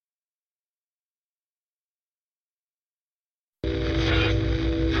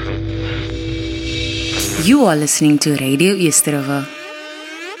You are listening to Radio East River.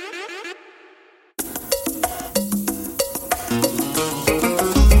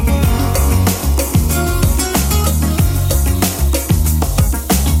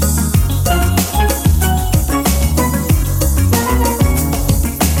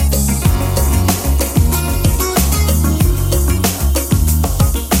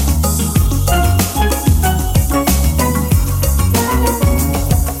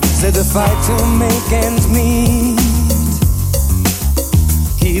 Fight to make ends meet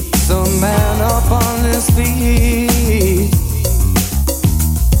keeps a man up on his feet,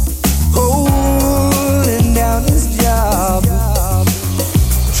 holding down his job,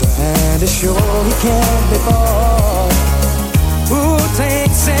 trying to show he can't be bought. Who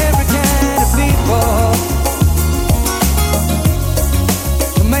takes every kind of people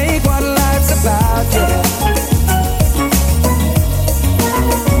to make what life's about, yeah.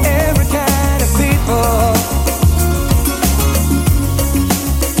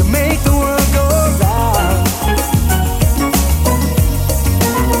 To make the world go round.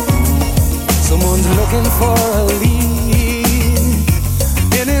 Someone's looking for a lead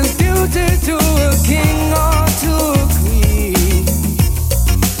in his duty to a king or to a queen,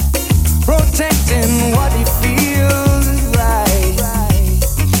 protecting what he feels is right,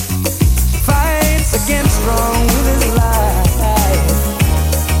 fights against wrong with his life.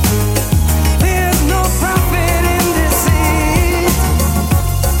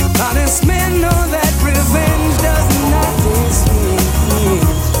 Honest men know that revenge does not taste sweet.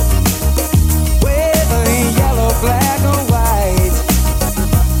 Whether yellow, black or white,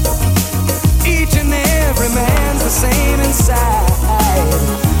 each and every man's the same inside.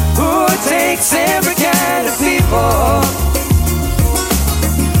 Who takes every kind of people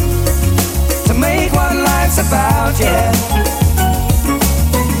to make what life's about, yeah.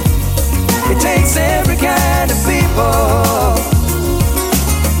 It takes every kind of people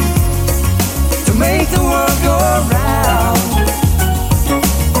to make the world go round.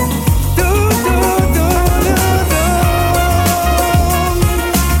 Do, do, do, do, do.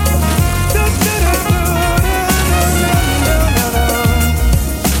 Do, do, do,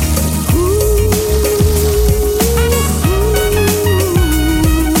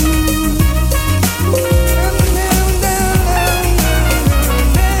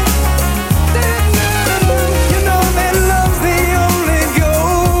 you know that love's the only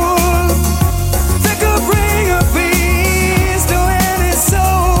goal that could bring a peace to any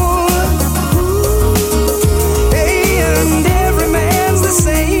soul. Hey, and every man's the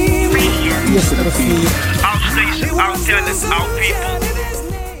same. Yes, Rafi. Out station, out talent, out people.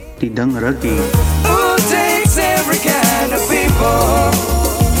 Tidang Ragi. Who takes every kind of people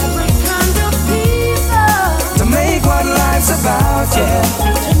to make what life's about, yeah.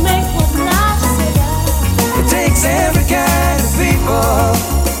 It takes every kind of people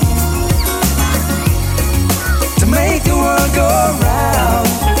to make the world go round.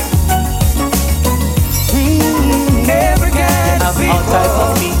 Every kind of people. All type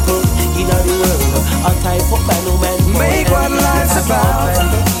of people in the world. All type of man. Make what life's about.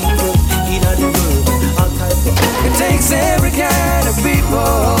 In the world. All type of. It takes every kind of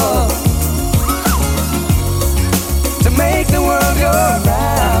people to make the world go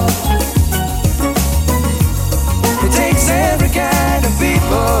round. It takes every kind of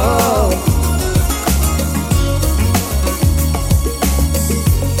people.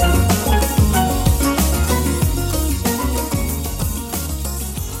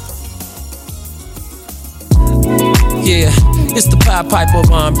 Yeah, it's the Pied Piper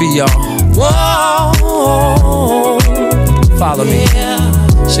of R&B, y'all. Whoa, follow me,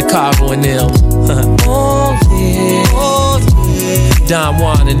 Chicago and them. Oh yeah, oh yeah. Don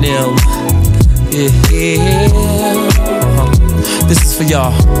Juan and them. Yeah. This is for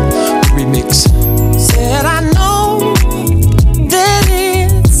y'all. Remix. Said I know that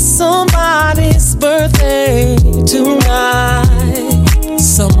it's somebody's birthday tonight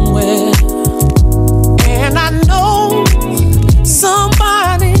somewhere. And I know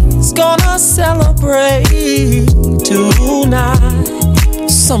somebody's gonna celebrate tonight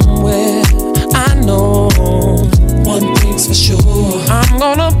somewhere. I know one thing's for sure. I'm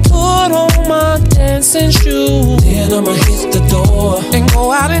gonna put on my dancing shoes. Then I'ma hit the door and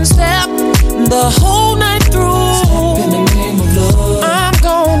go out and step the whole night through. Step in the name of love. I'm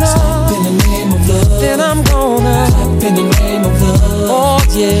gonna step in the name of love. Then I'm gonna clap in the name of love. Oh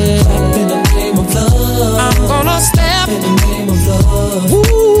yeah, clap in the name of love. I'm gonna step in the name of love. Ooh.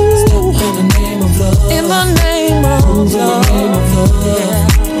 Step in the name of love. In the name of Prove love. In the name of love. Yeah.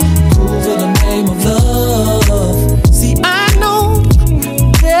 Prove in the name of love. See, I know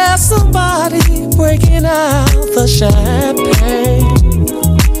there's somebody breaking out the champagne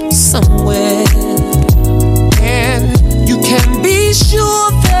somewhere, and you can be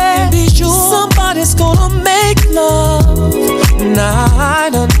sure that somebody's gonna make love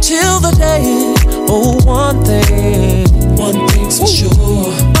night until the day. Oh, one thing's for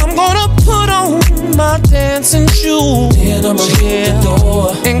sure. I'm gonna put on my dancing shoes, then I'ma hit the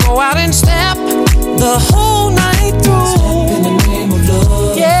door and go out and step the whole night through. Step in the name of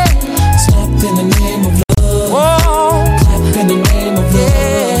love, yeah. Step in the name of love. Whoa. Clap in the name of love,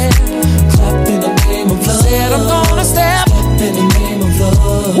 yeah. Clap in the name of love. Said I'm gonna step in the name of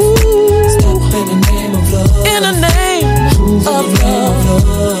love. Woo. Step in the name of love. In the name of love.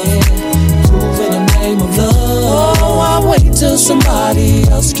 Prove in the name of love. Oh, I wait till somebody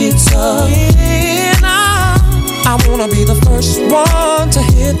else gets up. I wanna be the first one to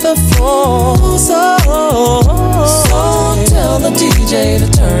hit the floor. So tell the DJ to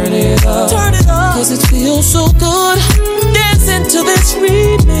turn it up. Cause it feels so good. Dancing to this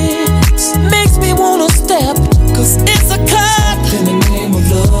remix makes me wanna step. Cause it's a cut in the name of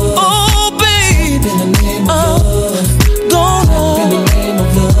love. Oh babe, in the name of love. Go on, in the name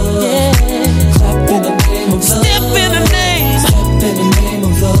of love. Yeah. Clap in the name of love. Step in the name. Step in the name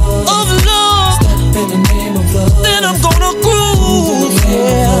of love. Of love. Step in the name of love. Then I'm gonna groove,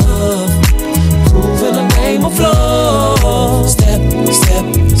 yeah. Groove in the name of love. Step, step,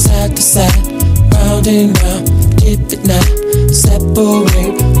 side to side, round and round, dip it now.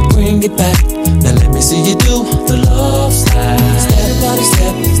 Separate, bring it back. Now let me see you do the love slide. Everybody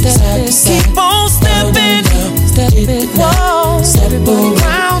step, side to side. Keep on stepping, step it now. Separate,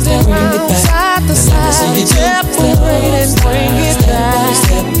 round and round, side to side. Separate and bring it back.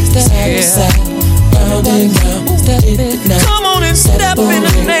 Step, side to side, round and round. Come on and step in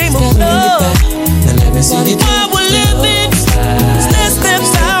the name of love. Now let me see you do. While we're living, let's step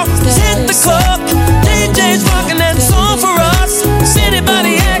out, hit the club. DJ's rocking that song for us. If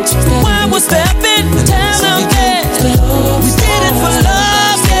anybody asks why we're stepping, tell them that we did it for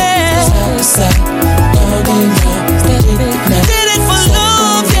love, yeah. We did it for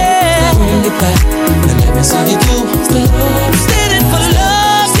love, yeah. Now let me see you do. We did it for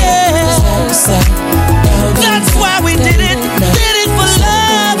love, yeah. That's why we did it for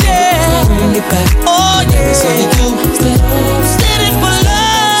love, yeah. Oh yeah, did it for love.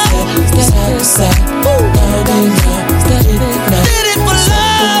 Did it for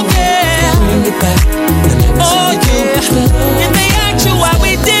love, yeah. Oh yeah. If they ask you why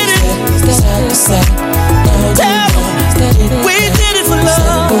we did it, tell them we did it for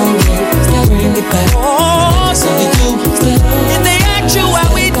love. Oh yeah. If they ask you why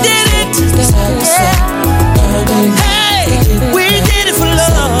we did it, yeah. Hey, we did it for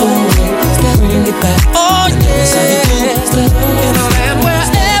love. Oh yeah. In a land where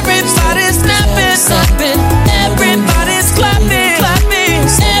everybody's snapping, everybody's clapping,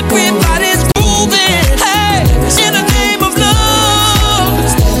 everybody's grooving. Hey, in the name of love.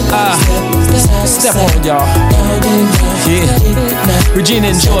 Step on, y'all. Yeah. Regina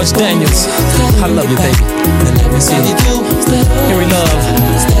and George Daniels, I love you, baby. Yeah. Henry Love,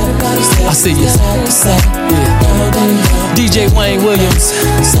 I see you. Yeah. DJ Wayne Williams,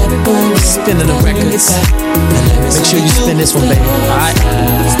 spinning the records. Make sure you spin this one, baby. Alright.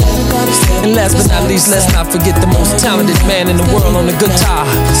 And last but not least, let's not forget the most talented man in the world on the guitar.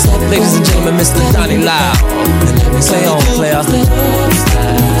 Ladies and gentlemen, Mr. Donnie Lyle. Play on, player.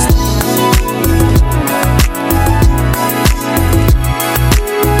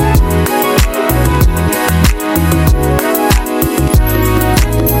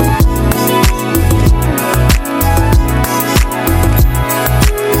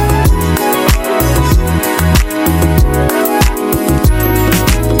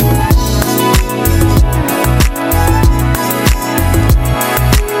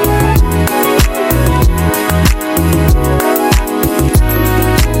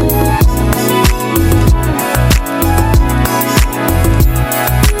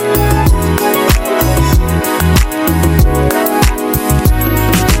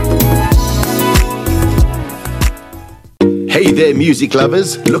 Hey there, music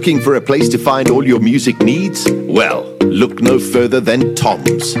lovers. Looking for a place to find all your music needs? Well, look no further than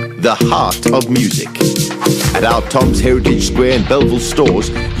Tom's, the heart of music. At our Tom's Heritage Square and Belleville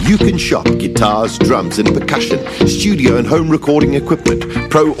stores, you can shop guitars, drums and percussion, studio and home recording equipment,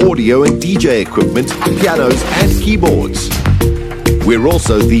 pro audio and DJ equipment, pianos and keyboards. We're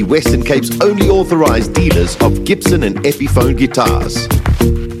also the Western Cape's only authorized dealers of Gibson and Epiphone guitars.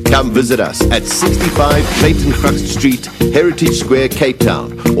 Come visit us at 65 Clayton Crux Street, Heritage Square, Cape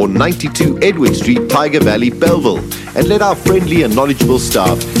Town, or 92 Edward Street, Tiger Valley, Belleville, and let our friendly and knowledgeable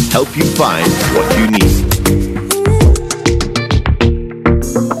staff help you find what you need.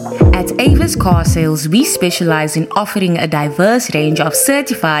 Avis Car Sales, we specialize in offering a diverse range of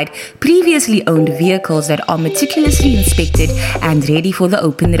certified, previously owned vehicles that are meticulously inspected and ready for the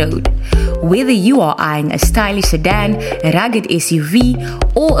open road. Whether you are eyeing a stylish sedan, a rugged SUV,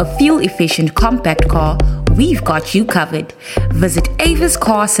 or a fuel-efficient compact car, we've got you covered. Visit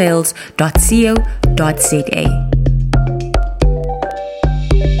aviscarsales.co.za.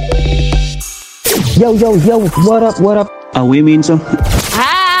 Yo, what up? Away means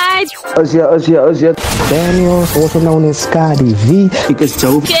Hi! As Daniel, also known as Scotty V. Ik is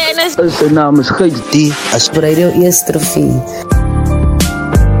Joe. Kennis! Zijn naam is GD. As Radio Yesterday.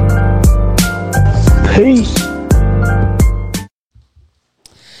 Peace.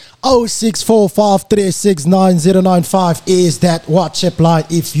 0645369095 is that WhatsApp line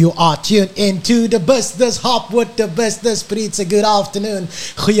if you are tuned into the business hop with the business pizza. Good afternoon,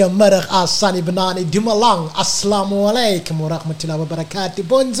 goeiemiddag, Asani Banani, Dumalang, Assalamu alaikum wa rahmatullahi wa barakatuh,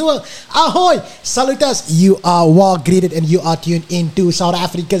 bonjour, ahoy, salutas. You are well greeted and you are tuned into South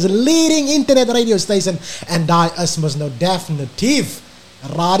Africa's leading internet radio station, and I must know definitief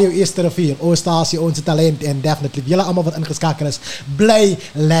Radio Eerste Rivier, Oostasie, onze talent, en definitely jullie allemaal wat ingeschakeld is, blij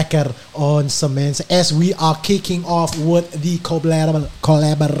lekker onze mensen. As we are kicking off with the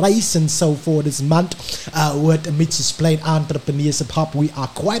collaboration so for this month with Mrs. Plain Entrepreneurship Hub, we are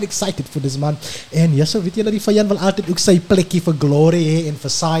quite excited for this month. En yes, weet jullie die van Jan wil altijd ook sy plekkie vir glory en vir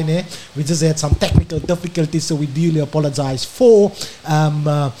sign. We just had some technical difficulties, so we really apologize for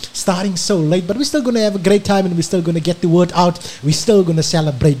starting so late, but we're still going to have a great time and we're still going to get the word out. We're still going to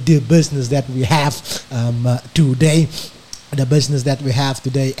celebrate the business that we have today. The business that we have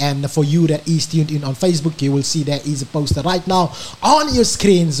today. And for you that is tuned in on Facebook, you will see there is a poster right now on your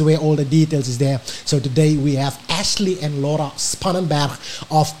screens where all the details is there. So today we have Ashley and Laura Spannenberg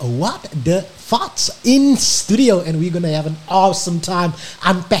of What the Thoughts in studio, and we're going to have an awesome time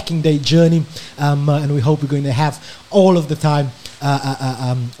unpacking their journey, and we hope we're going to have all of the time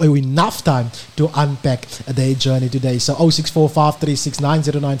enough time to unpack their journey today. So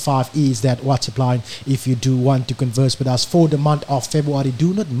 0645369095 is that WhatsApp line if you do want to converse with us for the month of February.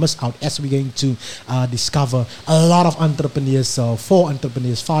 Do not miss out, as we're going to discover a lot of entrepreneurs, 4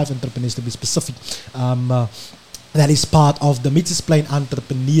 entrepreneurs, 5 entrepreneurs to be specific, that is part of the Mrs. Plain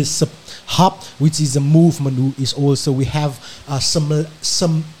Entrepreneurship Hub, which is a movement who is also, we have some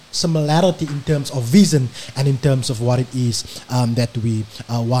similarity in terms of vision and in terms of what it is that we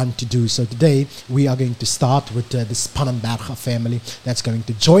want to do. So today we are going to start with the Spannenberg family that's going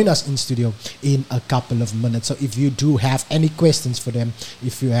to join us in studio in a couple of minutes. So if you do have any questions for them,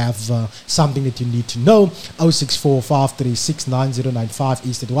 if you have something that you need to know, 0645369095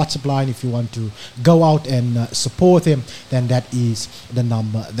 is the WhatsApp line. If you want to go out and support them, then that is the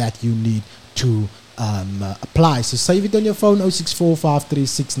number that you need to apply. So save it on your phone.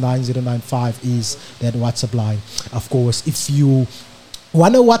 0645369095 is that WhatsApp line. Of course, if you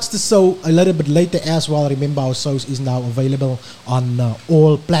want to watch the show a little bit later as well, remember our show is now available on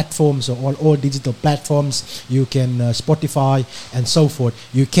all platforms, or all digital platforms. You can Spotify and so forth.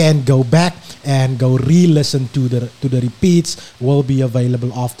 You can go back and go re-listen to the repeats. Will be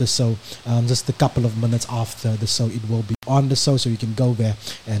available after, so just a couple of minutes after the show it will be on the show, so you can go there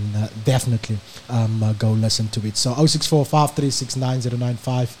and definitely go listen to it. So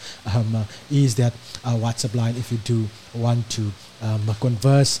 0645369095 is that WhatsApp line if you do want to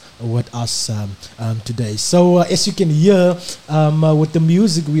converse with us today. So as you can hear with the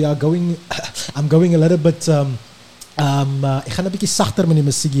music, we are going I'm going a little bit ek gaan 'n bietjie sagter met die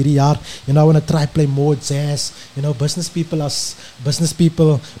musiek hierdie jaar. You know, I want to try play more jazz. You know, business people,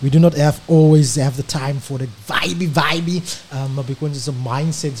 we do not always have the time for the vibey, because it's a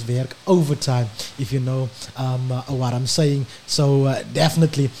mindset werk overtime, if you know what I'm saying. So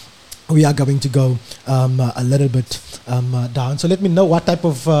definitely we are going to go a little bit down. So let me know what type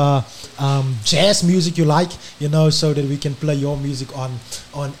of jazz music you like, you know, so that we can play your music on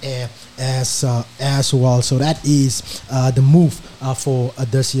air as well. So that is the move for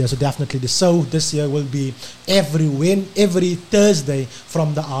this year. So definitely the show this year will be every Thursday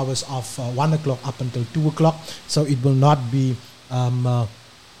from the hours of 1 o'clock up until 2 o'clock. So it will not be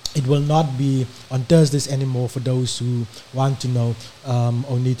on Thursdays anymore for those who want to know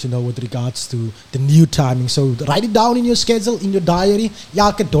or need to know with regards to the new timing. So write it down in your schedule, in your diary.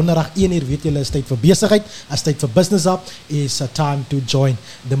 Elke donderdag 1 uur weet julle is tyd vir besigheid, as tyd vir business up, is a time to join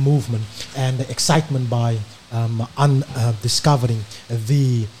the movement and the excitement by discovering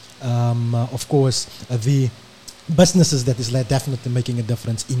the of course the businesses that is definitely making a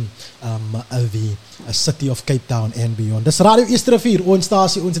difference in the city of Cape Town and beyond. Dis Radio Easterrivier, ons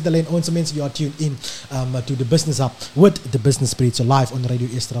stasie, ons talent, ons mense, you are tuned in to the Business Up with the Business Spirit, so live on Radio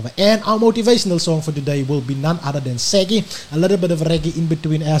Easterrivier. And our motivational song for today will be none other than Saggy, a little bit of reggae in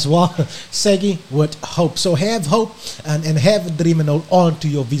between as well. Saggy with hope. So have hope and have a dream and hold on to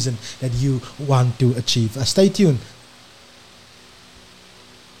your vision that you want to achieve. Stay tuned.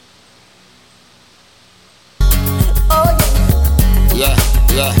 Yeah.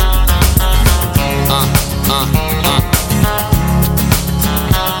 Yeah.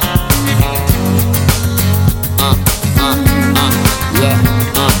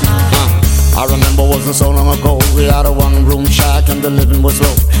 I remember wasn't so long ago. We had a one-room shack and the living was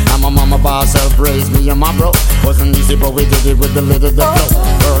low. And my mama by herself raised me and my bro. Wasn't easy, but we did it with the lid of the flow.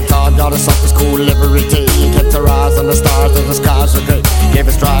 Worked hard, got us off to school every day. Kept our eyes on the stars and the skies were great. Gave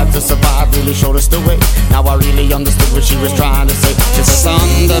us drive to survive, really showed us the way. Now I really understood what she was trying to say. She said,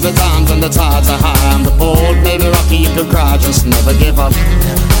 son, there be times when the tides are high and the boat may be rocky, you could cry, just never give up.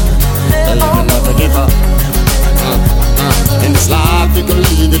 You can never give up. In this life you can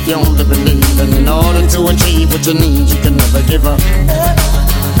lead if you only believe. And in order to achieve what you need, you can never give up.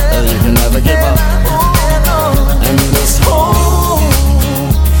 You can never give up. And this hope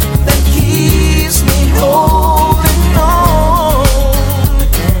that keeps me holding on.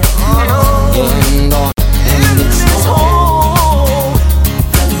 And on. And this hope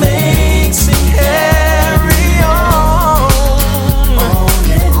that makes me carry on.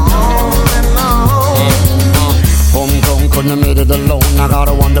 Homegrown, couldn't have made it alone. I got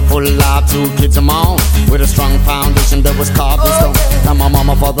a wonderful life, 2 kids of my own, with a strong foundation that was carved in stone. Now my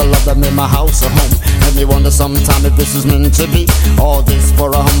mama, father, love that made my house a home. Made me wonder sometime if this was meant to be. All this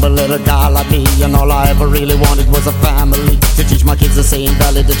for a humble little guy like me. And all I ever really wanted was a family, to teach my kids the same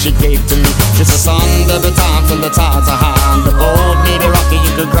value that she gave to me. She said, son, there be times when the tides are high and the boat may be rocky,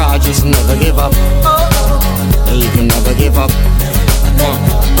 you could cry, just never give up. You can never give up.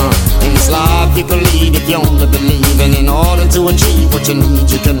 In this life you can lead if you only believe. And in order to achieve what you need,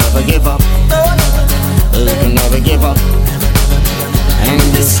 you can never give up. You can never give up. And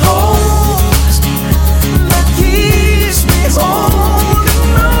this hope that keeps me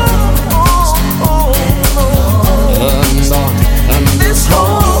holding on. And this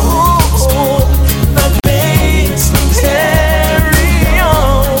hope that makes me carry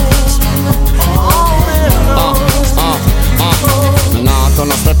on. Not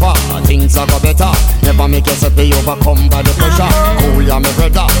gonna step up, things are go better. Never make yourself be overcome by the pressure. Cool ya, my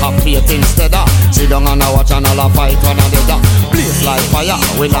brother, have faith instead of sit down and watch another fight one another. Blaze like fire,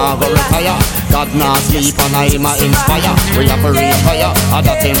 we not go retire. God not sleep and I him a inspire. We have to raise fire,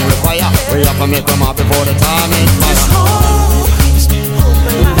 other thing require. We have to make them up before the time is fire.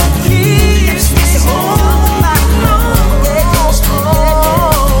 That keeps me holding on.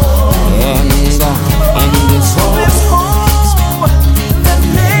 And this hope that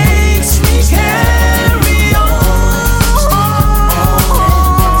makes me carry on.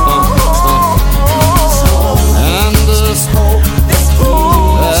 And this hope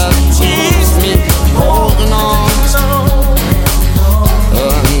that keeps me holding on.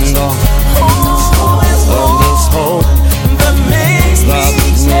 And this hope that makes me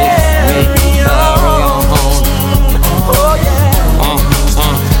carry on. Oh yeah.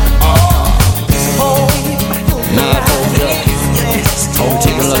 Mad hope, yeah. Hope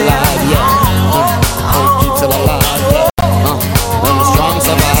keeps it alive, yeah. Hope keeps it alive, yeah. When the strong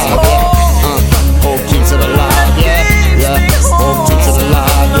survive, yeah. Hope keeps it alive, yeah. Yeah. Hope keeps it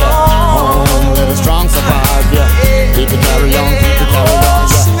alive, yeah. Oh, let the strong survive, yeah. Keep it carry on, keep it carry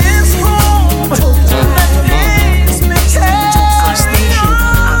on, yeah.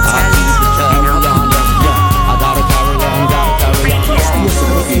 I gotta carry on,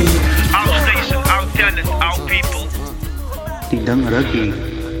 Our station, our talent, our people. Tidang Ragi.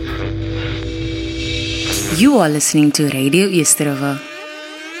 You are listening to Radio Easterrivier.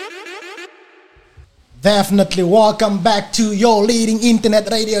 Definitely welcome back to your leading internet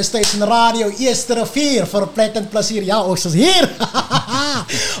radio station, Radio Easterrivier. Verplettend plezier, ja, ons is hier.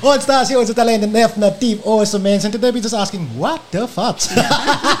 Ons stasie, onze talenten, definitief awesome mensen. And today we're just asking, what the fuck?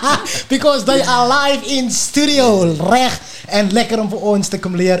 Because they are live in studio, recht. En lekker om voor ons te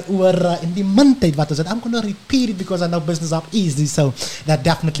komen leren over in die muntheid wat is het. I'm going to repeat it because I know Business Up easy. So that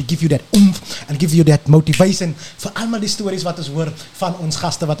definitely give you that oomph and give you that motivation. Voor allemaal die stories wat is hoor van ons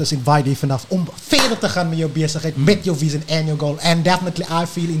gasten wat is invite hier vanaf. Om verder te gaan met jouw bezigheid, met jouw vision and your goal. And definitely I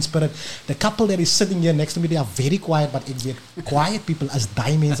feel inspired. The couple that is sitting here next to me, they are very quiet. But ik weet, quiet people as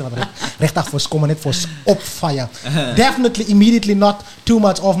diamonds mense wat regtig vir ons kom en net vir ons opfire. Definitely, immediately, not too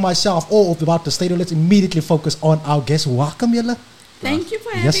much of myself or about the state. Let's immediately focus on our guests. Welcome, julle. Thank you for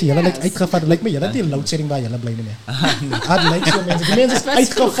having Yes, julle us. lyk uitgevat. Lyk my julle het die load-shedding waar julle bly nie. Dit lyk so mense. Die mense is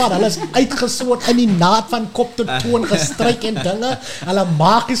uitgevat. Hulle is uitgesoort in die naad van kop tot toon gestryk en dinge. Hulle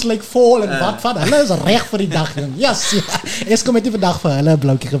maakies lyk vol en wat van. Hulle is reg vir die dag. Yes. Ek kom net die vandag vir hulle 'n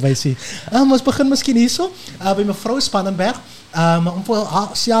bloukie gewys hier. Ons begin miskien hierso by mevrou Spannenberg. Om voor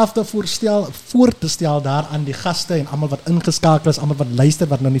haarself voor te stel daar aan die gaste en allemaal wat ingeskakel is, allemaal wat luister,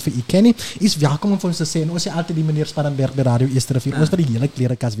 wat nog nie vir u ken nie, is welkom om vir ons te sê, en ons sê altyd die meneer Spannenberg by Radio Eerste Rivier, ons wat die hele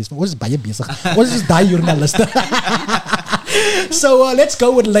klerekas wees, maar ons is baie bezig, ons is die journaliste. So let's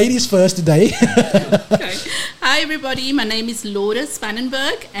go with ladies first today. Okay. Hi everybody, my name is Laura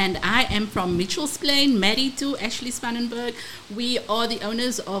Spannenberg and I am from Mitchell's Plain, married to Ashley Spannenberg. We are the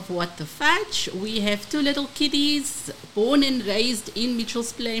owners of What the Fudge. We have 2 little kiddies, born and raised in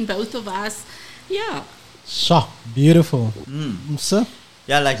Mitchell's Plain, both of us. Yeah. So, beautiful. Sir?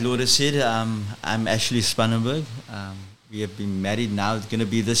 Yeah, like Laura said, I'm Ashley Spannenberg. We have been married now. It's going to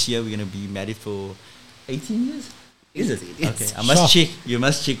be this year. We're going to be married for 18 years. Is it? Okay, I must check. You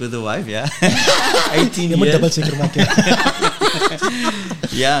must check with the wife, yeah. 18 years.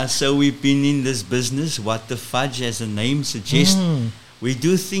 Yeah, so we've been in this business. What the Fudge, as the name suggests, we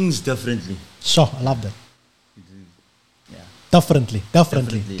do things differently. So, I love that. Differently.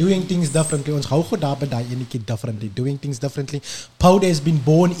 Doing things differently. Ons hou goed daar by daai enetjie differently. Doing things differently. Powder has been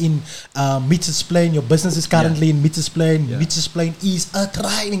born in Mitchell's Plain. Your business is currently in Mitchell's Plain. Mitchell's Plain is a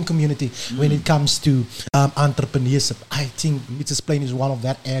thriving community when it comes to entrepreneurship. I think Mitchell's Plain is one of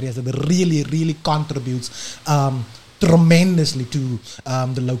that areas that really, really contributes tremendously to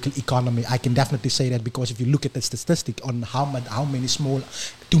the local economy. I can definitely say that because if you look at the statistic on how many small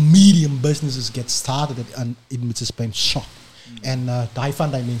to medium businesses get started in Mitchell's Plain, shock. En daai van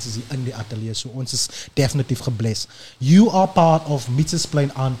die mense is hier in die atelier, so ons is definitief gebless. You are part of Mitchell's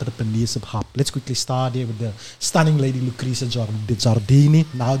Plain Entrepreneurship Hub. Let's quickly start here with the stunning lady Lucretia Giardini.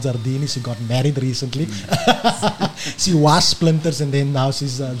 Now Giardini, she got married recently. She was Splinters and then now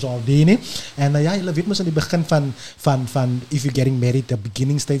she's Giardini. En ja, julle weet mos aan die begin van if you're getting married, the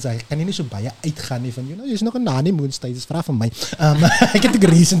beginning stage, kan jy nie so baie uitgaan nie van, you know, jy's nog in the honeymoon stage, is vraag van my. Ek het ook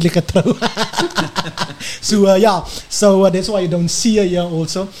recently getrou. So that's why you don't see her here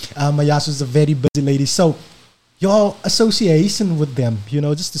also. Mayasu is a very busy lady. So your association with them, you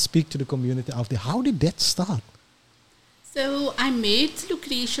know, just to speak to the community out there, how did that start? So I met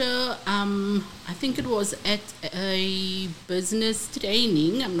Lucretia, I think it was at a business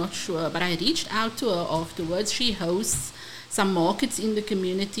training, I'm not sure, but I reached out to her afterwards. She hosts some markets in the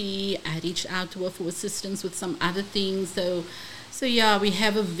community. I reached out to her for assistance with some other things. So yeah, we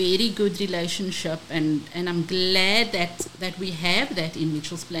have a very good relationship, and I'm glad that we have that in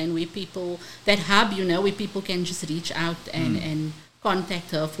Mitchell's Plain, where people, that hub, you know, where people can just reach out and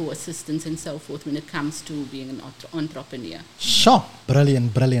contact her for assistance and so forth when it comes to being an entrepreneur. Sure,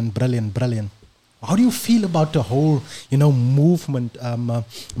 brilliant. How do you feel about the whole, you know, movement,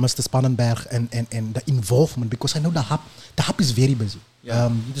 Mr. Spannenberg, and the involvement? Because I know the hub is very busy.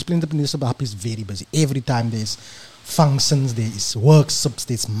 The Plain Entrepreneurship Hub is very busy. Every time there's functions, there's workshops,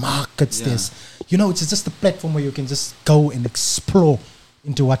 there's markets, there's, you know, it's just a platform where you can just go and explore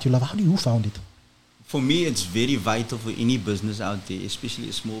into what you love. How do you found it? For me, it's very vital for any business out there, especially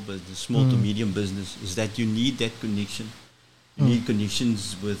a small business, small to medium business, is that you need that connection. You need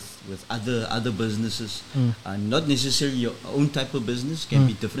connections with other businesses. Not necessarily your own type of business, can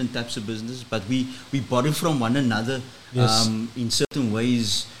be different types of business, but we borrow from one another in certain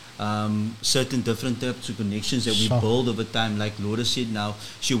ways. Certain different types of connections that we build over time. Like Laura said, now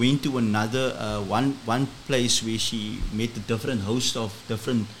she went to another one place where she met a different host of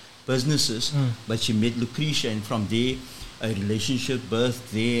different businesses, but she met Lucretia, and from there a relationship birthed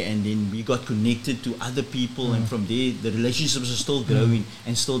there, and then we got connected to other people, and from there the relationships are still growing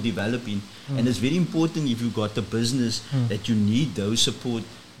and still developing. And it's very important, if you got a business, that you need those support,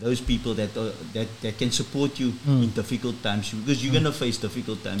 those people that can support you in difficult times, because you're going to face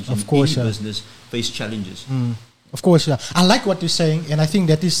difficult times. Of course, any business face challenges. Of course, yeah. I like what you're saying, and I think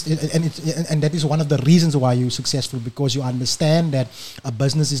that is, and that is one of the reasons why you're successful, because you understand that a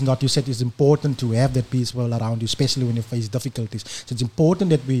business is not, you said it's important to have that people around you, especially when you face difficulties. So it's important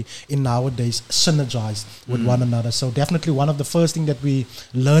that we, in nowadays, synergize with one another. So definitely one of the first things that we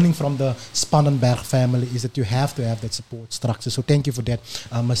learning from the Spannenberg family is that you have to have that support structure. So thank you for that,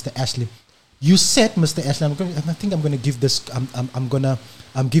 Mr. Ashley. You said, Mr. Ashley, I think I'm going to give this. I'm going to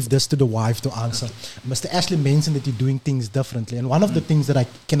give this to the wife to answer. Mr. Ashley mentioned that you're doing things differently, and one of the things that I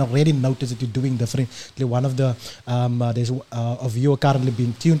can already notice that you're doing differently. One of the there's of you are currently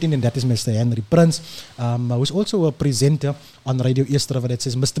being tuned in, and that is Mr. Henry Prince, who's also a presenter on Radio East River. That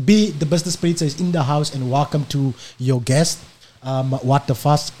says, Mr. B, the business preacher, is in the house, and welcome to your guest. What the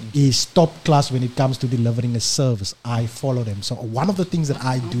Fuss is top class when it comes to delivering a service. I follow them. So one of the things that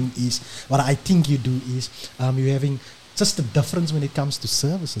I do is, what I think you do is, you're having just a difference when it comes to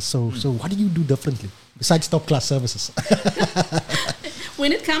services. So what do you do differently besides top class services?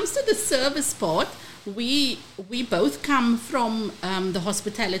 When it comes to the service part, we both come from the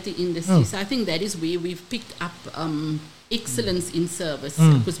hospitality industry. So I think that is where we've picked up excellence in service,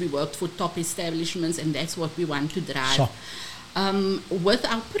 because we worked for top establishments, and that's what we want to drive. Sure. With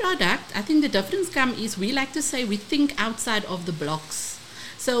our product, I think the difference is we like to say we think outside of the blocks.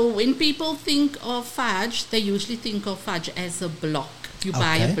 So when people think of fudge, they usually think of fudge as a block. You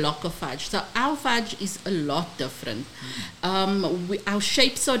buy a block of fudge. So our fudge is a lot different. Our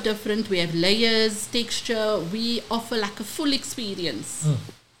shapes are different. We have layers, texture. We offer like a full experience.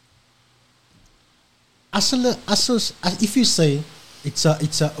 If you say it's a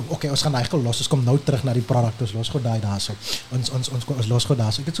okay, ons gaan eigenlijk los. Ons kom nou terug naar die product. Ons los gewoon daar daarso. Ons los gewoon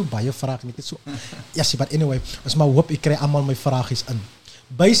daarso. Ik het zo baie vraag. Ik het zo. Yes, but anyway, ons maar hoop ik krijg allemaal mijn vraagjes in.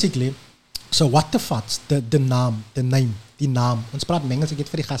 Basically, so what the fuck, the name, die naam. Ons praat Mengels, ek het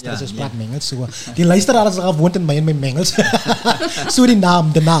vir die gaste, ons praat Mengels. So, die luisteraars is gewoond in my Mengels. So the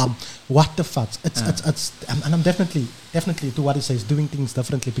naam, what the fuck. It's and I'm definitely to what he says, doing things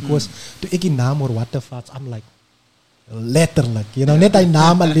differently, because to ek die naam or what the fuck, I'm like, letterlijk, net die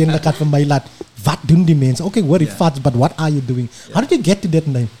naam alleen gaat vir my laat, wat doen die mense? Okay, hoor die fuck, but what are you doing? How did you get to that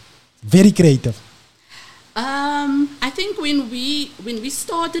name? Very creative. I think when we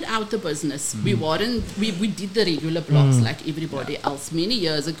started out the business, we did the regular blocks like everybody else many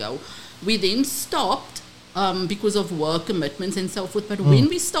years ago. We then stopped because of work commitments and so forth. But when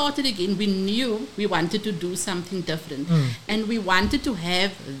we started again, we knew we wanted to do something different, and we wanted to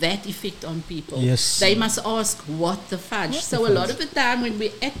have that effect on people. Yes. They must ask, what the fudge? So a lot of the time when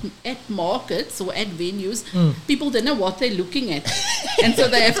we're at markets or at venues, people don't know what they're looking at. And so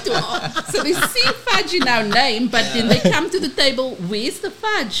they have to ask. So they see fudge in our name, but then they come to the table, where's the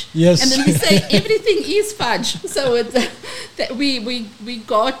fudge? Yes. And then we say, everything is fudge. So we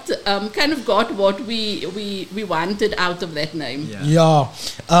got kind of got what we wanted out of that name. Ja.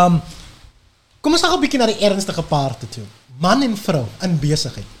 Kom ons gaan 'n bietjie na die ernstige parte toe. Man en vrou in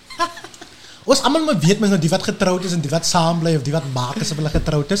besigheid. Ons almal maar weet mens nou die wat getroud is en die wat saam bly of die wat maak as hulle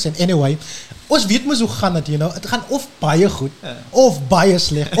getroud is. En anyway, ons weet mens hoe gaan dit, Dit gaan of baie goed of baie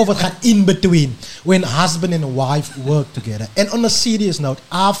sleg of dit gaan in between when husband and wife work together. And on a serious note,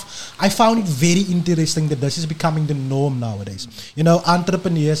 I found it very interesting that this is becoming the norm nowadays.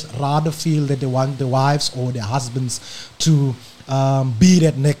 Entrepreneurs rather feel that they want the wives or their husbands to be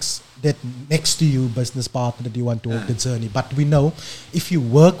that next to you business partner that you want to walk the journey. But we know if you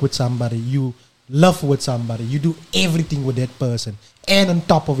work with somebody, you love with somebody, you do everything with that person, and on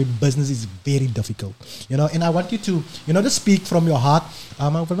top of it, business is very difficult. And I want you to, to speak from your heart. I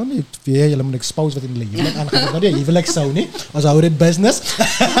wil nou nie weer julle moet expose wat in die huwelik aangaan. Nou die huwelik sou nie. Ons hou dit business.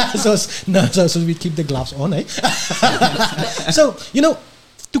 so we keep the gloves on, eh? So,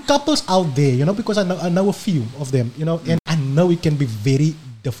 to couples out there, because I know a few of them, and I know it can be very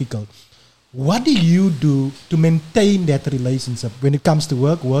difficult. What do you do to maintain that relationship when it comes to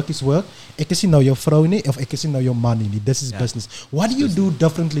work? Work is work. Ek is nie nou jou vrou nie of ek is nie nou jou man nie. This is business. What do you do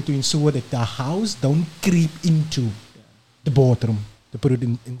differently to ensure that the house don't creep into the boardroom? To put it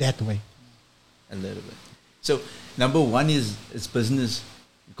in that way. A little bit. So number one is it's business.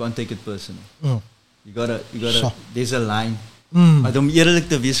 You can't take it personal. You gotta. Sure. There's a line. Maar om eerlijk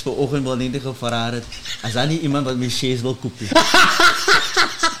te wees, vanoggend wil net gevra het, as daar nie iemand wat my shares wil koop nie.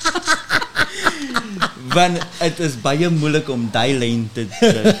 Want het is baie moeilik om daai lyn te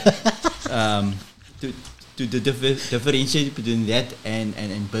differentiate between that and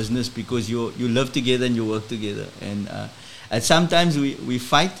business, because you live together and you work together, and sometimes we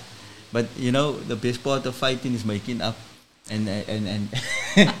fight, but the best part of fighting is making up. And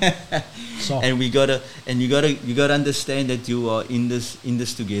so. And you gotta understand that you are in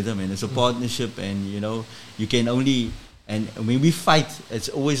this together, man. It's a partnership, and you can only, and when we fight, it's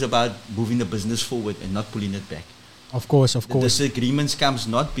always about moving the business forward and not pulling it back. Of course. The disagreements comes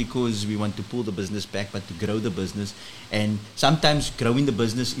not because we want to pull the business back, but to grow the business. And sometimes growing the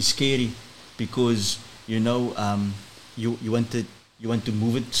business is scary because you want to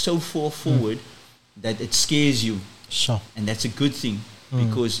move it so far forward that it scares you. Sure. And that's a good thing.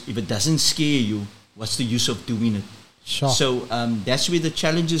 because if it doesn't scare you, what's the use of doing it? Sure. So that's where the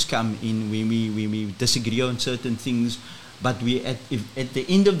challenges come in when we disagree on certain things, but at the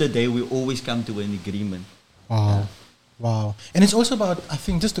end of the day, we always come to an agreement. Wow. Wow. And it's also about, I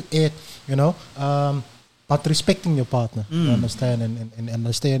think, just to add, about respecting your partner. You understand, and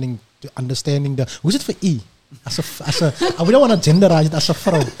understanding the, hoe is het vir u? We don't want to genderize it as a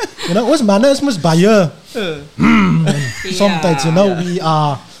vrou. Ons manne is mos baie. Sometimes, we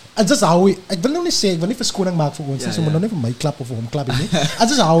are. It's just how we, ek wil nou nie sê, ek wil nie verskoning maak vir ons, so moet nou nie vir my klap of vir hom klap nie. It's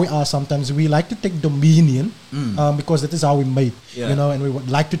just how we are sometimes. We like to take dominion, because that is how we made, and we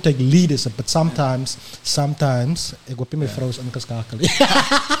would like to take leadership, but sometimes, ek hoop nie my vrou is ingeskakel.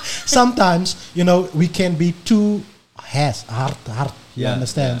 Sometimes, we can be too hard, you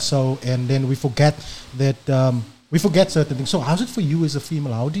understand? So, and then we forget that, we forget certain things. So how's it for you as a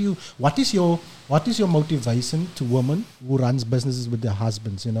female? What is your motivation to women who runs businesses with their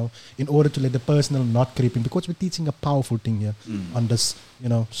husbands, in order to let the personal not creep in? Because we're teaching a powerful thing here on this,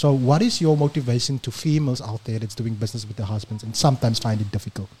 So what is your motivation to females out there that's doing business with their husbands and sometimes find it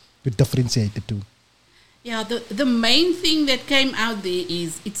difficult to differentiate the two? Yeah, the main thing that came out there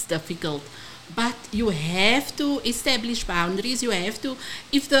is it's difficult. But you have to establish boundaries. You have to,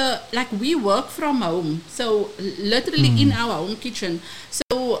 we work from home, so literally in our own kitchen.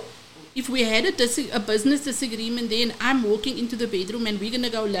 So if we had a business disagreement then I'm walking into the bedroom and we're going to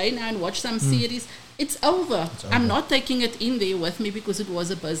go lie now and watch some series, it's over. I'm not taking it in there with me because it was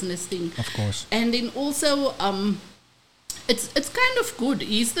a business thing. Of course. And then also, it's kind of good.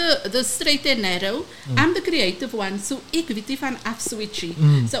 He's the straight and narrow. I'm the creative one, so ek weet nie van afswitchie.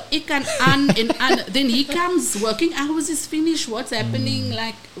 So ek kan aan and aan. Then he comes, working hours is finished. What's happening?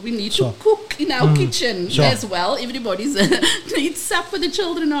 Like we need to cook in our kitchen as well. Everybody's needs supper. The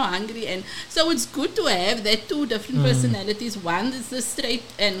children are hungry, and so it's good to have that two different personalities. One is the straight,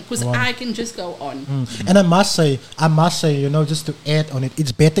 and because I can just go on. And I must say, just to add on it,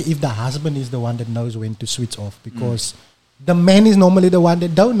 it's better if the husband is the one that knows when to switch off, because the man is normally the one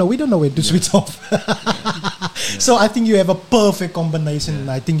that don't know. We don't know when to switch off. So I think you have a perfect combination,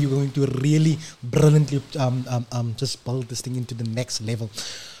 and I think you're going to really brilliantly just build this thing into the next level.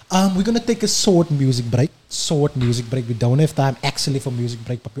 We're going to take a short music break. We don't have time actually for music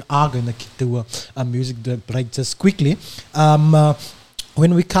break, but we are going to do a music break just quickly.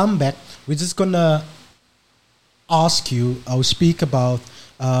 When we come back, we're just going to ask you or speak about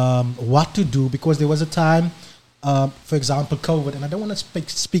what to do, because there was a time, for example, COVID, and I don't want to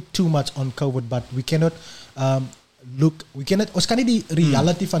speak too much on COVID, but we cannot ons kan nie die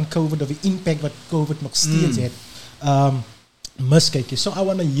reality van COVID of the impact wat COVID nog steeds het miskyk. So I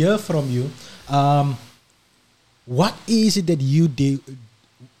want to hear from you, what is it that you do,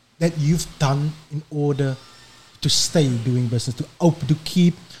 that you've done in order to stay doing business,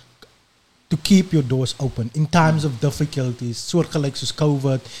 to keep your doors open in times of difficulties, soortgelyk soos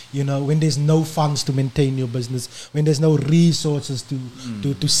COVID, when there's no funds to maintain your business, when there's no resources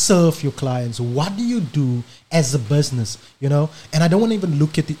to serve your clients. What do you do as a business, And I don't want to even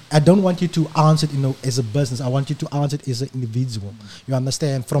look at it, I don't want you to answer it, as a business. I want you to answer it as an individual. You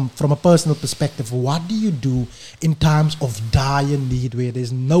understand? From a personal perspective, what do you do in times of dire need where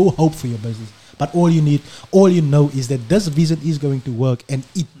there's no hope for your business? But all you know is that this vision is going to work and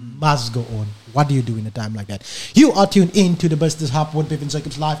it must go on. What do you do in a time like that? You are tuned in to the Business Hub with Bevan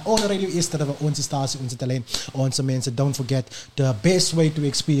Jacobs live on the radio. Is dat onze stasie, onze talent, onze mensen. Don't forget, the best way to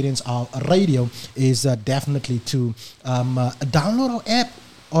experience our radio is definitely to download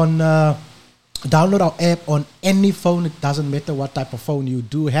our app on any phone. It doesn't matter what type of phone you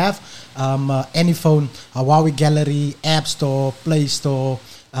do have. Any phone, Huawei Gallery, App Store, Play Store.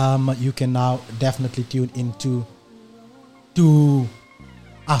 You can now definitely tune into to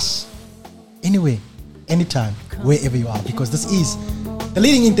us anyway, anytime, wherever you are, because this is the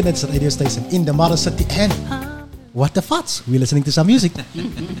leading internet radio station in the Mother City. And what the futs? We're listening to some music.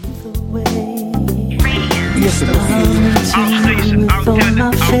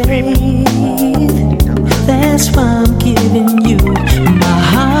 That's why I'm giving you my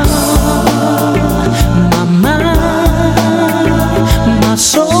heart, my mind, my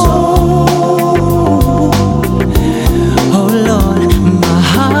soul. Oh Lord, my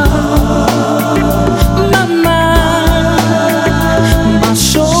heart, my mind, my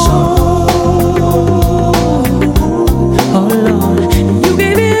soul. Oh Lord, you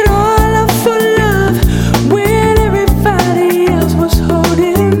gave it all up for love when everybody else was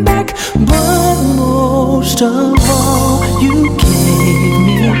holding back. But most of all, you gave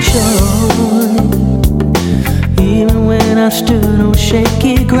me joy. Even when I stood on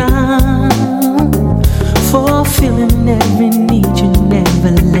shaky ground, fulfilling every need you never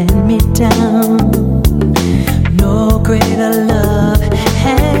never let me down. No greater love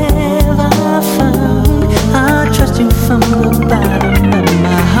have I found. I trust you from the bottom of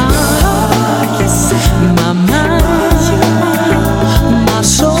my heart, my mind, my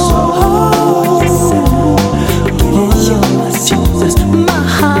soul. Oh Lord Jesus, my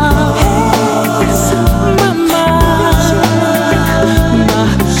heart, my mind,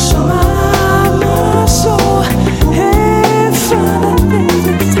 my soul. Hey, Father,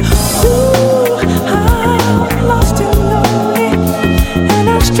 ooh, I'm lost and lonely, and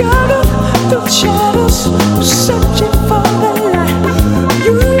I struggle through shadows, searching for the light.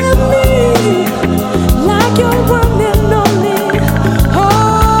 You love me like you're one and only.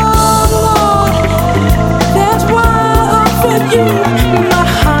 Oh Lord, that's why I offer you my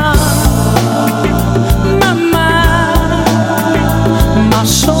heart, my mind, my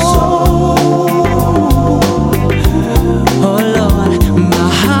soul. Oh Lord, my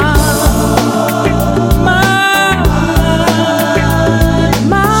heart, my mind,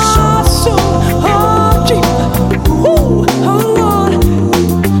 my soul. Oh Jesus, ooh, oh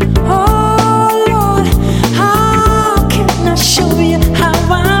Lord, how can I show you how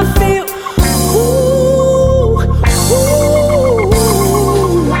I feel? Ooh,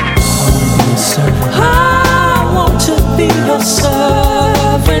 I want to be your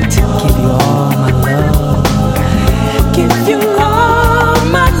servant, give you all my love, give you all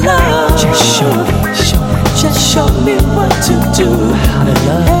my love. Just show me what to do, how to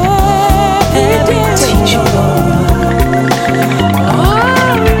love, and teach you, Lord.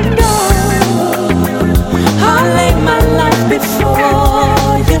 Oh, you know, I lay my life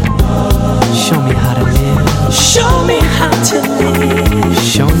before you. Show me how to live. Show me how to live.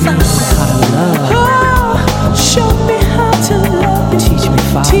 Show me how to love. Oh, show me how to love. Teach me,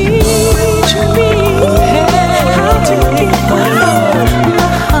 Father. Teach me how to give my love, my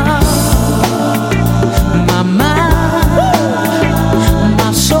heart, my mind,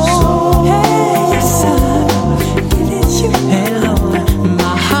 my soul. Yes, it is you. Hey, Lord,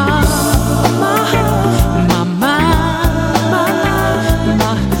 my heart, my mind,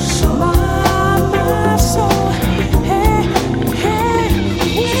 my soul, my soul.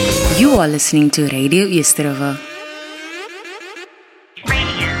 You are listening to Radio Yesterova.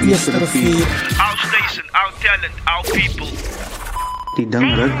 Yesterova. Our station, our talent, our people. Die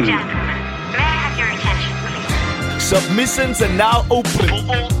ding rukkie. Submissions are now open For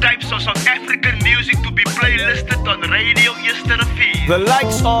all types of South African music to be playlisted on Radio Yesterova. the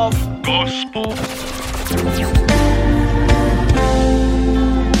likes of Gospel,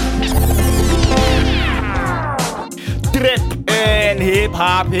 trap en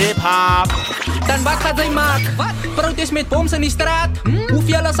hip-hop. Dan wat gaat zij maken? Wat? Protest met boms in die straat?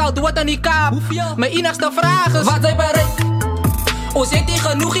 Hoeveel zal dood aan die kaap? Hoeveel? Mijn enigste vraag is: wat zij bereikt? O, zit die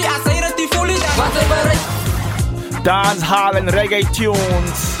genoeg hier als zij het die voelen? Wat zij bereikt? Dancehall en reggae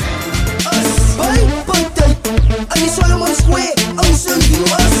tunes.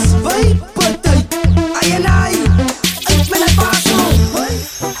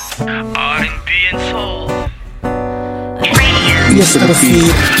 R&B and soul. Yesterova.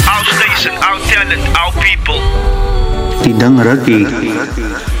 Our station, our talent, our people. Die ding rukkie.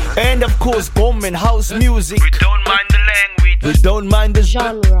 And of course, bomb and house music. We don't mind the language. We don't mind the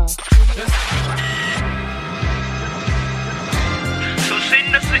Genre. So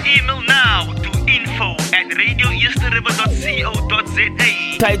send us an email now to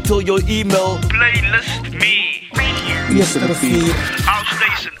info@radioyesterriver.co.za. Title your email. Playlist me. Yesterova. Our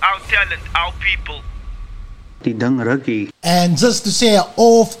station, our talent, our people. Die ding rukkie. And just to say an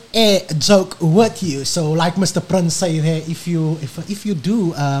off-air joke with you, so like Mr. Prince said here, if you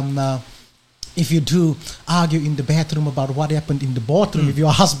do argue in the bedroom about what happened in the boardroom with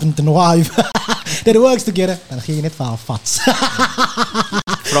your husband and wife that works together, dan ga je net van fats.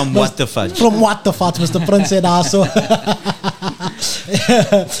 From what the fudge? From what the fudge, Mr. Prince said also.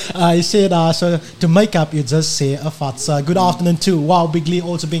 He said also, to make up, you just say a fats. Good afternoon too. Wow, Big Lee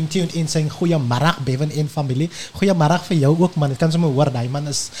also being tuned in, saying goeiemiddag, Bevan en familie. Goeiemiddag vir jou ook, man. Het kan sommer hoor, die man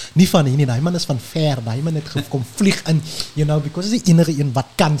is nie van hier nie, die man is van ver, die man het kom vlieg in, you know, because is die enige een wat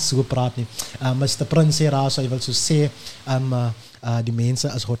kan so praat nie. Mr. Prince said also, hy wil so sê, die mense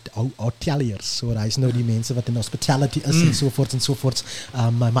is hoteliers, so hy is nou die mense wat in hospitality is en sovoorts en sovoorts,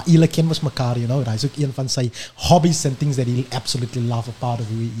 maar julle ken mos mekaar, you know, hy is ook een van sy hobbies and things that he absolutely love, a part of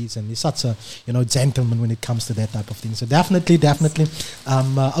who he is, and he's such a, you know, gentleman when it comes to that type of thing. So definitely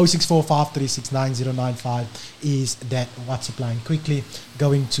 0645369095 is that WhatsApp line. Quickly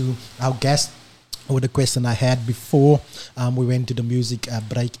going to our guest or the question I had before we went to the music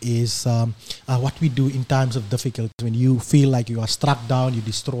break is what we do in times of difficulty when you feel like you are struck down, you're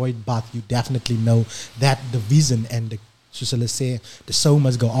destroyed, but you definitely know that the vision and the, so let's say, the show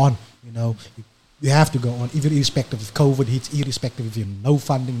must go on. You know, you have to go on, even irrespective of COVID hits, irrespective of no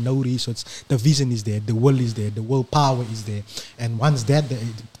funding, no resource. The vision is there, the will is there, the willpower is there, and once that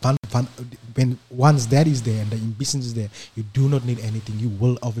once that is there and the ambition is there, you do not need anything. You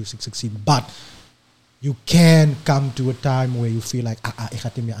will obviously succeed, but you can come to a time where you feel like,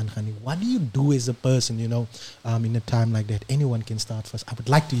 what do you do as a person, you know, in a time like that? Anyone can start first. I would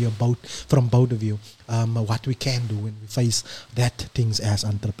like to hear from both of you what we can do when we face that things as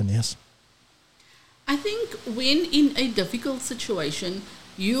entrepreneurs. I think when in a difficult situation,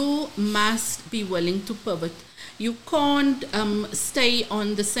 you must be willing to pivot. You can't stay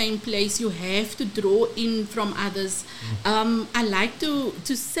on the same place. You have to draw in from others. I like to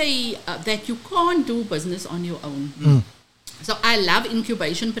say that you can't do business on your own. So I love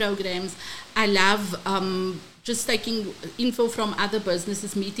incubation programs. I love just taking info from other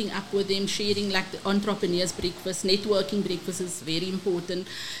businesses, meeting up with them, sharing like the entrepreneurs breakfast, networking breakfast is very important.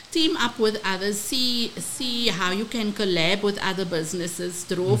 Team up with others, see how you can collab with other businesses,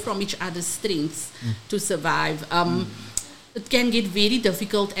 draw from each other's strengths to survive. It can get very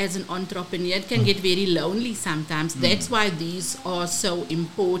difficult as an entrepreneur. It can get very lonely sometimes. That's why these are so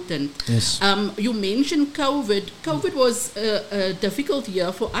important. Yes. You mentioned COVID. COVID was a difficult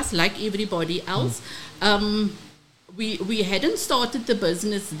year for us, like everybody else. We hadn't started the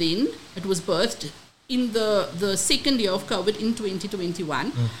business then. It was birthed in the second year of COVID in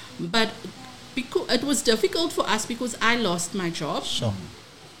 2021. But because it was difficult for us because I lost my job. Sure.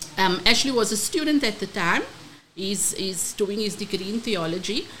 Ashley was a student at the time. He's doing his degree in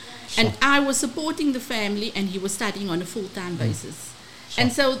theology. And I was supporting the family and he was studying on a full-time basis.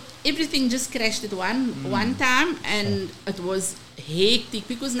 And so everything just crashed at one time, and it was hectic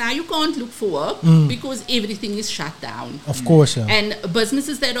because now you can't look for work because everything is shut down. Of course, yeah. And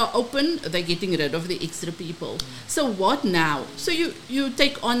businesses that are open, they're getting rid of the extra people. So what now? So you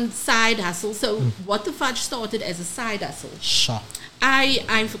take on side hustle. So What the Fudge started as a side hustle. Sure. I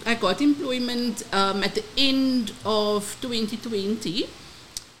got employment at the end of 2020.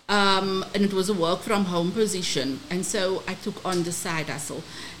 And it was a work from home position, and so I took on the side hustle.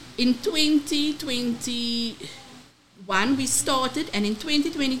 In 2021 we started, and in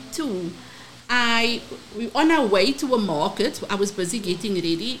 2022 we were on our way to a market. I was busy getting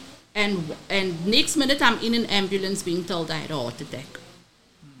ready, and next minute I'm in an ambulance being told I had a heart attack.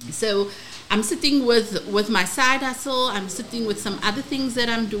 So I'm sitting with my side hustle, I'm sitting with some other things that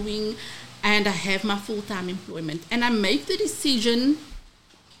I'm doing, and I have my full-time employment, and I make the decision.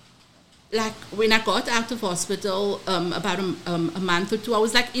 Like when I got out of hospital about a month or two, I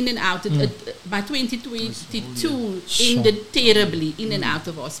was like in and out. My 2022 ended terribly, in and out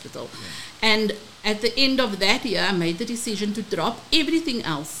of hospital. And at the end of that year, I made the decision to drop everything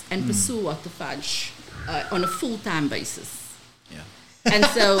else and pursue What the Fudge on a full-time basis. And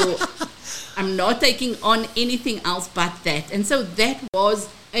so I'm not taking on anything else but that. And so that was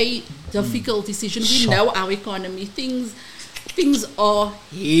a difficult decision. We know our economy, things are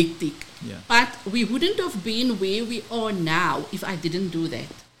hectic. But we wouldn't have been where we are now if I didn't do that.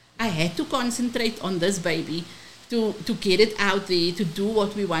 I had to concentrate on this baby to get it out there, to do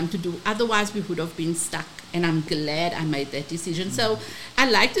what we want to do. Otherwise, we would have been stuck. And I'm glad I made that decision. So I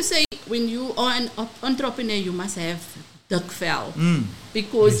like to say, when you are an entrepreneur, you must have thick vel.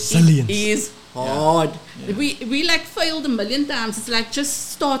 Because resilience. It is hard. We like failed a million times. It's like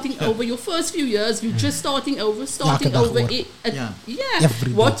just starting over. Your first few years, you're just starting over.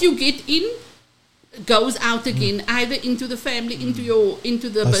 What you get in goes out again, either into the family, into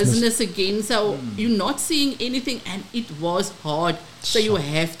the business again. So you're not seeing anything, and it was hard. So you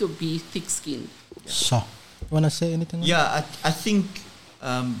have to be thick-skinned. So, you want to say anything? Yeah, I think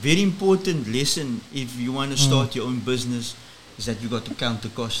very important lesson if you want to start your own business is that you got to count the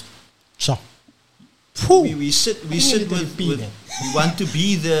cost. So. We sit with we want to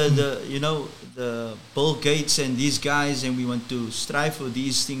be the Bill Gates and these guys, and we want to strive for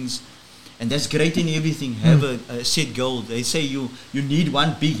these things, and that's great in everything. Have a set goal. They say you need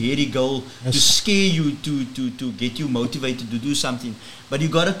one big hairy goal to scare you to get you motivated to do something, but you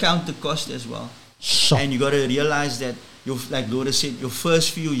got to count the cost as well. Sure. And you got to realize that like Laura said, your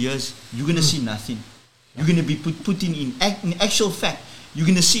first few years you're gonna see nothing. You're gonna be put in actual fact. You're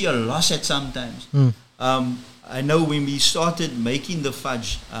going to see a loss at some times. I know when we started making the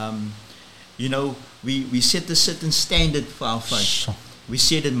fudge, we set a certain standard for our fudge. We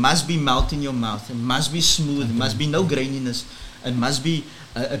said it must be melt in your mouth. It must be smooth. It must be no graininess. It must be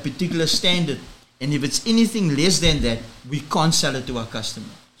a particular standard. And if it's anything less than that, we can't sell it to our customer.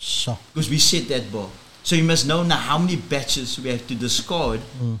 So. Because we set that bar. So you must know now how many batches we have to discard,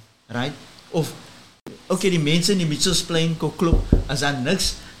 right? Of, okay, die mense in die Mitchells Plain klop as daar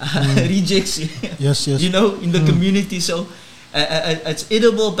niks rejects. Yes. You know, in the community. So it's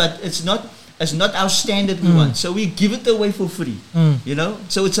edible, but it's not our standard we want. So we give it away for free. You know?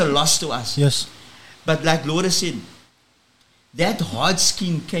 So it's a loss to us. Yes. But like Laura said, that hard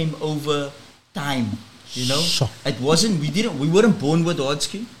skin came over time. You know? Sure. It wasn't, we weren't born with hard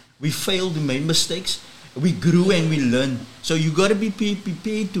skin. We failed, we made mistakes. We grew and we learned. So you got to be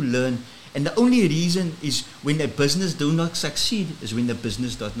prepared to learn. And the only reason is when a business do not succeed is when the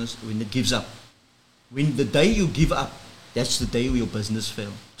business does not, when it gives up. When the day you give up, that's the day your business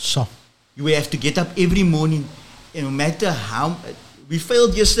fails. So. You have to get up every morning, and no matter how we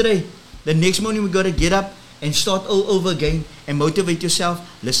failed yesterday, the next morning we got to get up and start all over again and motivate yourself.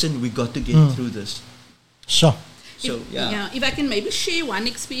 Listen, we got to get through this. So. So if I can maybe share one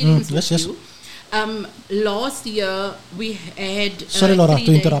experience with you. Last year we had. Sorry, Laura,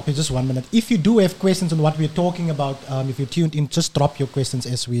 to interrupt you just 1 minute. If you do have questions on what we're talking about, if you're tuned in, just drop your questions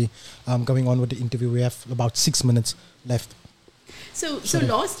as we going on with the interview. We have about 6 minutes left. So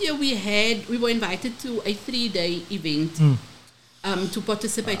last year we were invited to a 3-day event to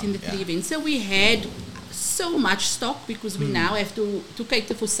participate in the 3 events. So we had so much stock because we now have to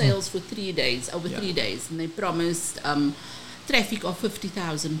cater for sales for 3 days, over 3 days, and they promised traffic of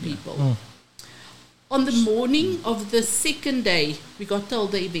 50,000 people. On the morning of the second day, we got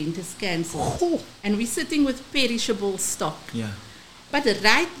told the event is cancelled, and we're sitting with perishable stock. Yeah. But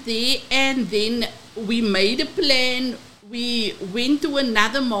right there and then, we made a plan. We went to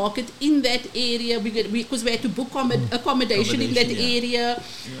another market in that area because we had to book accommodation in that area.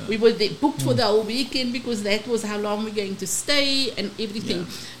 Yeah. We were booked for the whole weekend because that was how long we're going to stay and everything.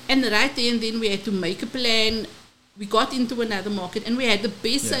 Yeah. And right there and then we had to make a plan. We got into another market and we had the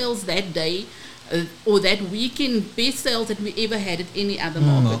best sales that day or that weekend, best sales that we ever had at any other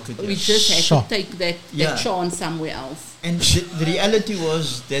market. We just had to take that chance somewhere else. And the reality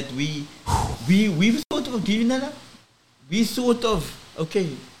was that we thought of giving that up. We thought of, okay,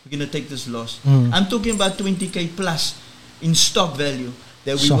 we're going to take this loss. I'm talking about 20K plus in stock value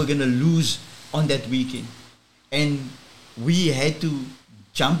that we were going to lose on that weekend. And we had to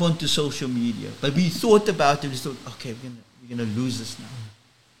jump onto social media. But we thought about it. We thought, okay, we're going to lose this now.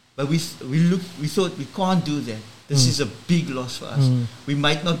 But we thought we can't do that. This is a big loss for us. We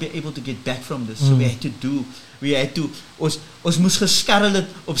might not be able to get back from this. So we had to, ons moes geskarrel het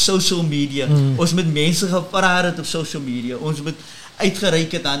op social media. Ons met mense gepraat het op social media. Ons moet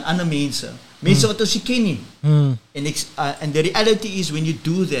uitgereik het aan ander mense. Mense wat ons nie ken nie. And the reality is when you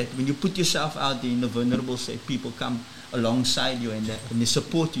do that, when you put yourself out there in a vulnerable state, people come alongside you and they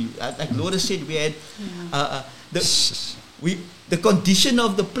support you. Like Laura said, we had the condition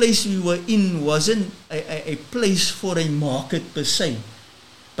of the place we were in wasn't a place for a market per se.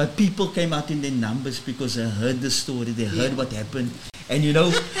 But people came out in their numbers because they heard the story, they heard what happened. And you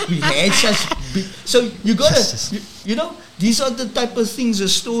know, we had such big... So you gotta, you know, these are the type of things, the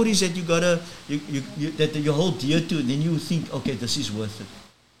stories that you gotta, that you hold dear to. And then you think, okay, this is worth it.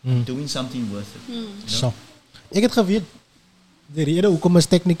 I'm doing something worth it. You know? So, ek het geweet, de rede hoekom is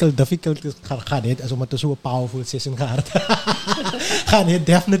technical difficulties gaan het, is omdat het so 'n powerful session gehad. Gaan het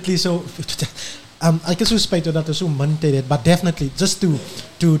definitely so... ek is so spijt dat er so min tyd het, but definitely, just two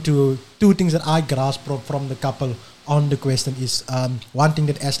things that I grasp from the couple on the question is, one thing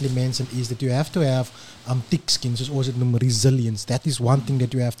that Ashley mentioned is that you have to have thick skin, soos ons het noem resilience. That is one thing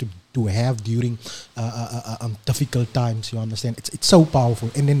that you have to have during difficult times, you understand? It's so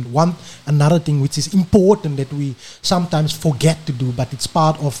powerful. And then another thing which is important that we sometimes forget to do, but it's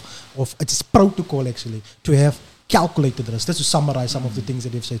part of it's protocol actually, to have calculated risk. That's to summarize some of the things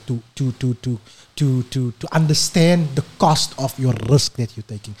that they've said, to understand the cost of your risk that you're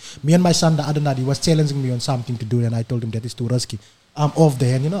taking. Me and my son the other night, he was challenging me on something to do, and I told him that is too risky. Off the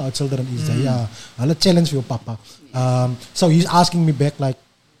hand, you know, our children is there. Yeah, I'll challenge you, Papa. So he's asking me back like,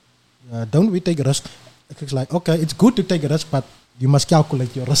 don't we take a risk? It's like, okay, it's good to take a risk, but you must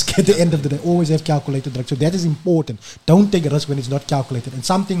calculate your risk at the end of the day. Always have calculated risk. So that is important. Don't take a risk when it's not calculated. And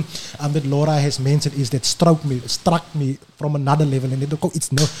something that Laura has mentioned is that struck me from another level. And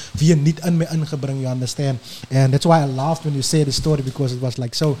it's no, weer niet in me ingebring, you understand? And that's why I laughed when you said the story, because it was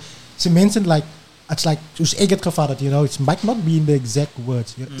like so. She mentioned like, it's like, soos ek het gevat, you know, it might not be in the exact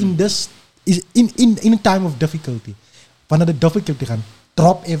words. In a time of difficulty, wanneer the difficulty gaan,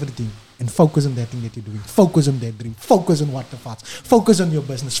 drop everything and focus on that thing that you're doing. Focus on that dream. Focus on what the thoughts. Focus on your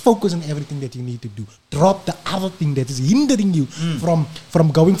business. Focus on everything that you need to do. Drop the other thing that is hindering you from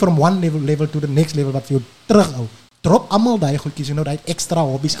going from one level to the next level, but you terug. Drop allemaal die goedjies, die extra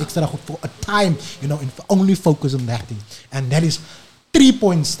hobbies, extra goed for a time, and only focus on that thing. And that is 3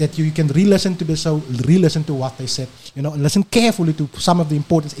 points that you can re-listen to the show, re-listen to what they said, listen carefully to some of the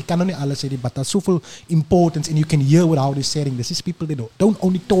importance. I cannot alles say, but there's so full importance, and you can hear what how they're saying. This is people that don't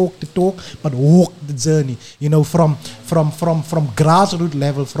only talk the talk, but walk the journey. From grassroots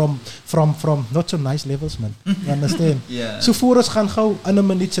level, from not so nice levels, man. You understand? Yeah. So voor ons gaan gou in 'n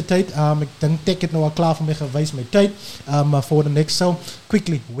minuut se tyd. Ek dink Tek het nou al klaar vir my gewys my tyd. For the next show,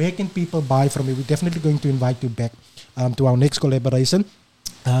 quickly, where can people buy from you? We're definitely going to invite you back to our next collaboration.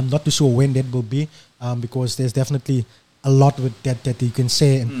 Not too sure when that will be, because there's definitely a lot with that you can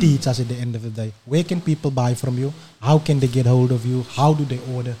say and teach us at the end of the day. Where can people buy from you? How can they get hold of you? How do they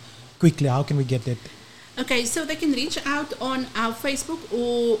order? Quickly, how can we get that? Okay, so they can reach out on our Facebook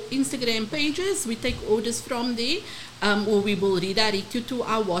or Instagram pages. We take orders from there, or we will redirect you to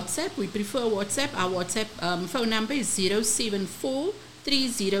our WhatsApp. We prefer WhatsApp. Our WhatsApp phone number is 074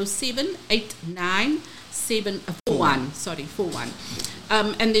 307 41.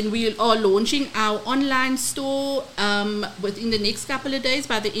 And then we are launching our online store within the next couple of days.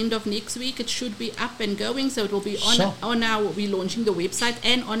 By the end of next week, it should be up and going. So it will be on our. We're launching the website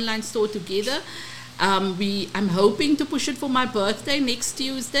and online store together. I'm hoping to push it for my birthday next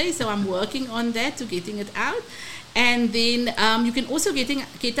Tuesday. So I'm working on that to getting it out. And then you can also get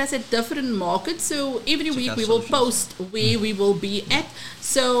us at different markets. So every week we will post where we will be at.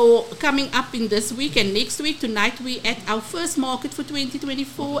 So coming up in this week and next week, tonight we at our first market for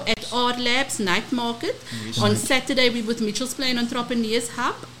 2024 at Art Labs Night Market. On Saturday we with Mitchell's Plain Entrepreneurs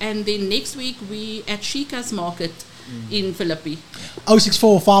Hub. And then next week we at Shika's Market in Philippi.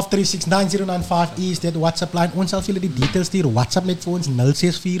 0645369095 is that WhatsApp line. Ons sal vir julle die details stuur. WhatsApp net vir ons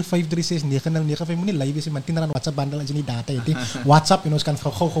 0645369095. Moenie lui wees met 10 rand WhatsApp bundle as jy nie data het nie. WhatsApp en ons kan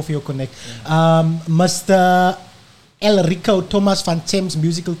gou vir jou connect. Mr. El Rico Thomas van Thames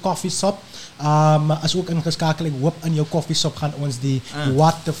Musical Coffee Shop. As ook ingeskakel, ek hoop in jou coffee shop gaan ons die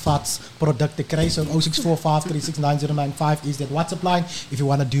What the Fats produkte kry. So 0645369095 is that WhatsApp line if you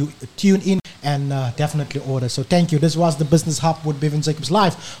want to tune in and definitely order. So thank you. This was the Business Hub with Bevan Jacobs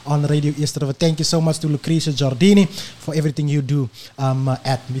live on Radio Easter. Thank you so much to Lucretia Giardini for everything you do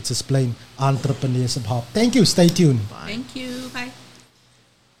at Mitchell's Plain Entrepreneurs Hub. Thank you. Stay tuned. Bye. Thank you. Bye.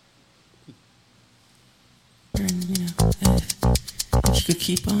 If you could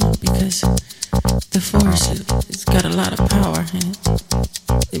keep on, because the force, it's got a lot of power, and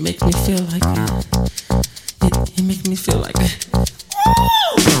it makes me feel like it makes me feel like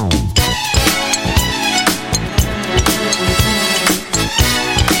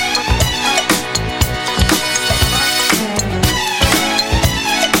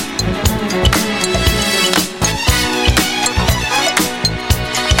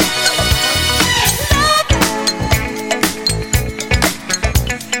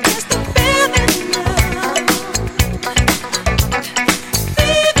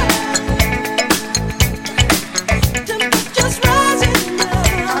just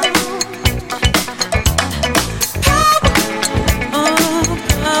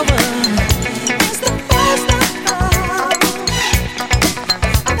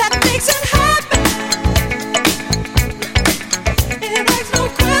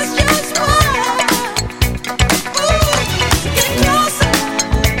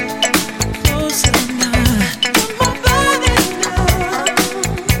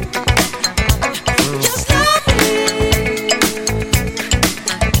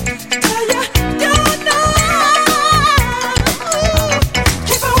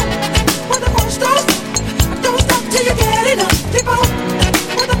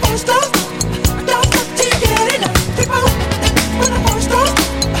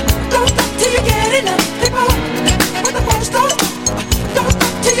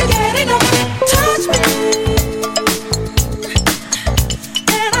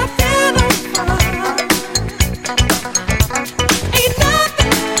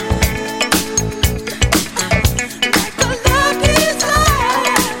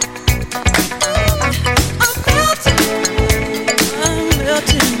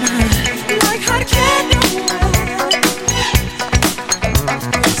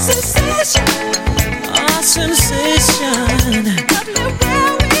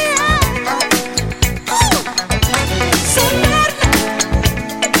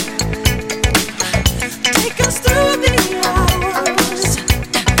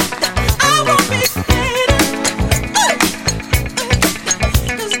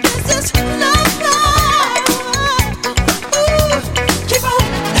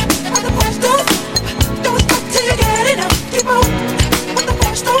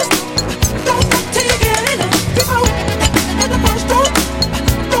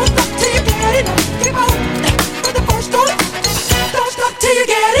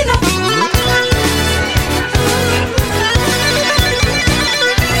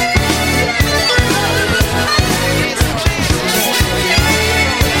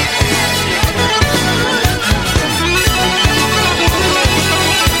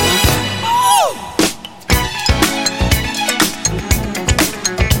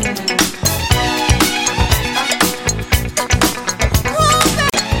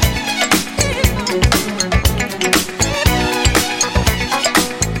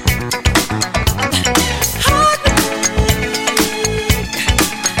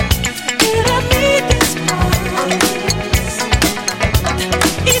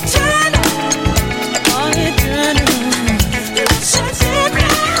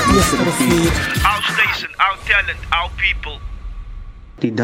Our station, our talent, our people.